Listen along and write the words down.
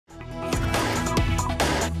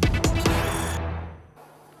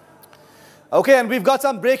Okay, and we've got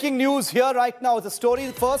some breaking news here right now. It's a story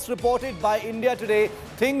first reported by India today.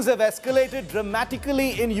 Things have escalated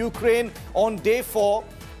dramatically in Ukraine on day 4,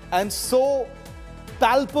 and so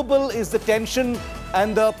palpable is the tension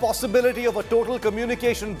and the possibility of a total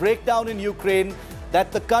communication breakdown in Ukraine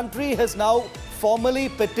that the country has now formally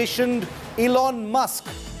petitioned Elon Musk,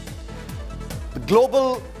 the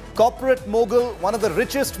global corporate mogul, one of the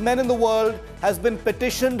richest men in the world, has been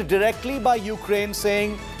petitioned directly by Ukraine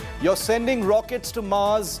saying, "You're sending rockets to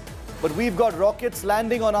Mars, but we've got rockets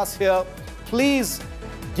landing on us here. Please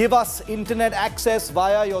give us internet access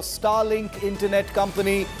via your Starlink internet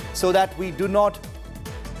company so that we do not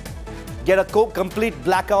get a complete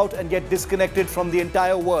blackout and get disconnected from the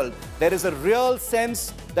entire world." There is a real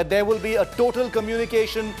sense that there will be a total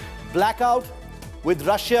communication blackout with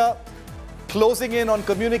Russia closing in on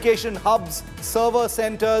communication hubs, server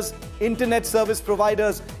centers, internet service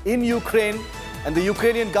providers in Ukraine. And the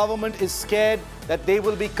Ukrainian government is scared that they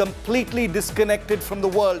will be completely disconnected from the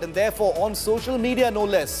world. And therefore, on social media, no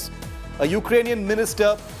less, a Ukrainian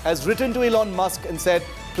minister has written to Elon Musk and said,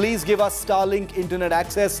 "Please give us Starlink internet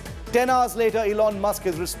access." 10 hours later, Elon Musk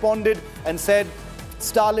has responded and said,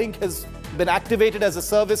 Starlink has been activated as a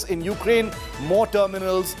service in Ukraine. More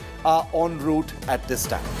terminals are en route at this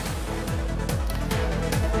time.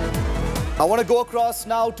 I want to go across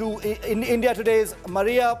now to in India today's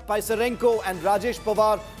Maria Pysarenko and Rajesh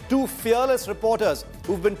Pawar, two fearless reporters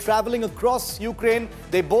who've been traveling across Ukraine.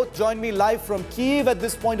 They both join me live from Kyiv at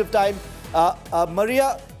this point of time. Maria,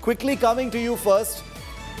 quickly coming to you first.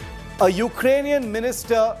 A Ukrainian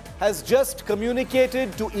minister has just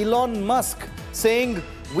communicated to Elon Musk saying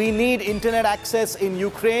we need internet access in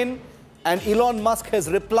Ukraine, and Elon Musk has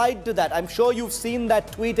replied to that. I'm sure you've seen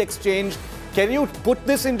that tweet exchange. Can you put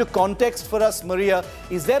this into context for us, Maria?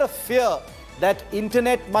 Is there a fear that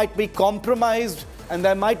internet might be compromised and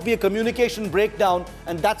there might be a communication breakdown,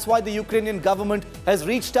 and that's why the Ukrainian government has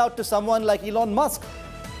reached out to someone like Elon Musk?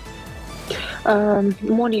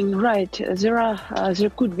 Morning, right.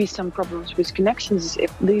 There could be some problems with connections.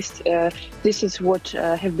 If this is what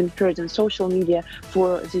have been heard on social media for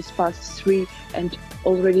this past 3 and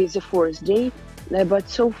already the 4th day. But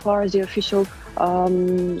so far, the official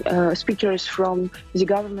speakers from the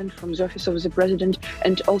government, from the office of the president,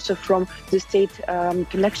 and also from the state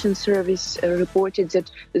connection service reported that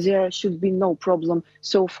there should be no problem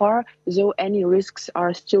so far, though any risks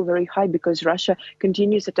are still very high because Russia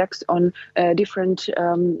continues attacks on different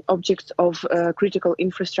objects of critical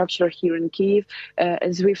infrastructure here in Kyiv.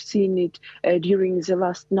 As we've seen it during the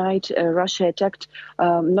last night, Russia attacked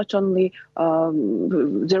not only,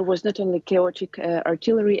 there was not only chaotic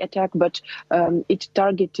artillery attack, but it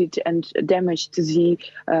targeted and damaged the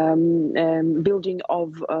building of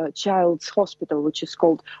child's hospital, which is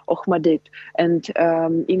called Okhmadit. And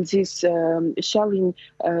in this shelling,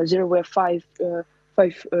 there were five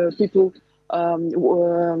people,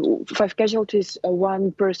 5 casualties.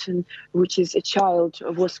 1 person, which is a child,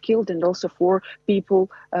 was killed, and also 4 people,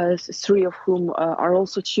 3 of whom are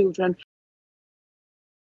also children,